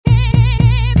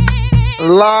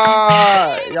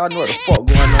live. Y'all know what the fuck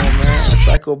going on, man.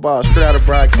 Psycho Ball, straight out of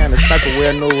Broward County. Sniper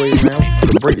wear no way, man.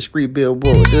 Gonna break the street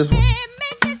billboard with this one.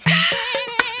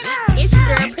 It's your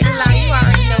girl, Pretty Long. You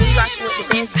already know we rockin' with the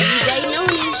best DJ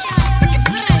News.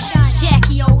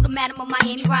 Jacki, the madam of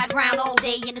Miami, ride around all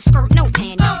day in the skirt, no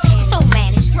panties. So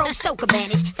managed, strobe so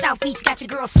banished. South Beach got your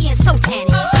girl skin so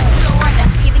tannish. Florida,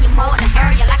 giving you more than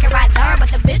her. You like it right there, but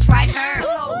the bitch right her.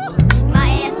 My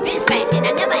ass been fat, and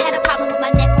I never had a problem with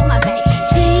my neck or my back.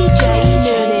 DJ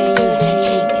News.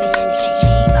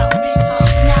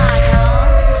 Nah,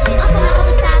 dawg. I'm from the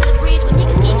other side of the bridge where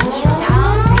niggas get killed,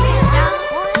 dawg. Real,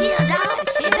 dawg. Chill, dawg.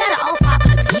 Chill. Better all pop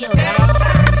in the bill, dawg.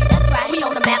 That's right, we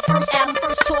on the map. First album,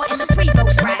 first tour, and the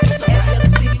pre-votes right. Every other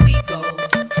city we go,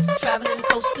 traveling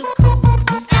coast to coast.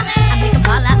 I make them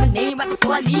all out my name right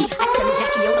before I leave. I tell them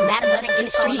Jacki, the madam of the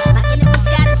industry. My enemies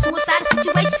got in suicidal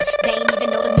situations. They ain't even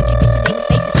know the milky bitch that they was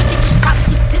facing. Picture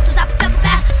prophecy, pistols out the pepper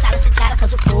back. Silence the chatter,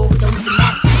 cause we're cool, we don't even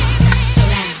matter. Slow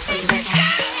down for your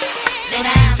record. Slow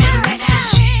down for your record.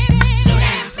 Slow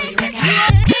down for your record.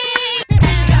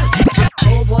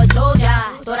 Oh boy, soldier,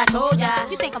 thought I told ya.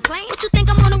 You think I'm playing? What you think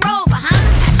I'm on the road for, huh?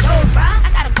 That shows, bruh. I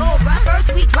gotta go, bruh.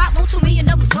 First we drop, won't 2 million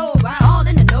of them sold, bruh. All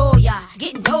in the know, ya.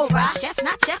 Getting dough, bruh.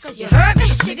 Chestnut checkers, you heard me?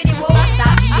 Sugarty wool. I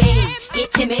stop VA.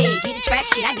 Get timid, get the track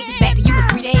shit. I get this back to you in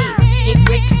 3 days. Hit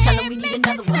Rick, tell him we need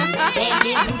another one. Damn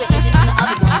near blew the engine on the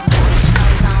other one.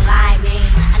 Hoes don't like me.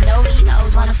 I know these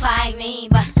hoes wanna fight me,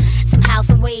 but somehow,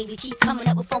 some way, we keep coming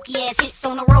up with funky ass hits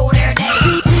on the road every day.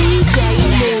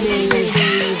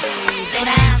 Slow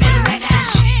down for your record.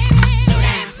 Slow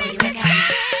down for your record.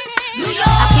 New York.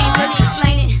 I can't really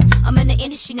explain it. I'm in the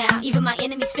industry now. Even my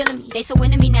enemies feeling me. They so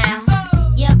into me now.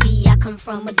 Yeah, B, I come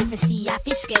from a different sea. I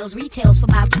fish scales, retails for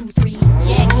about 2, 3.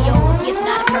 Jacki, a gift,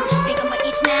 not a curse. Think I'm a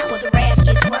itch now, well the rash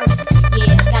gets worse.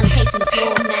 Yeah, got them pacing the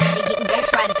floors now. They getting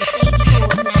ghost riders to save these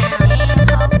whores now. Damn,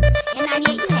 ho. In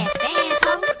 98, you had fans,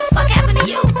 ho. What the fuck happened to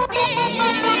you?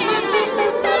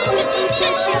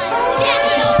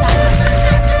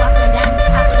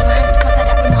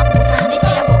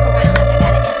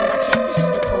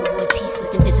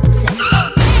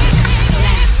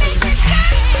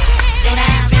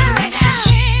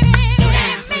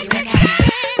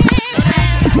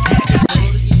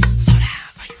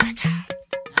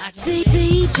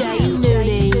 DJ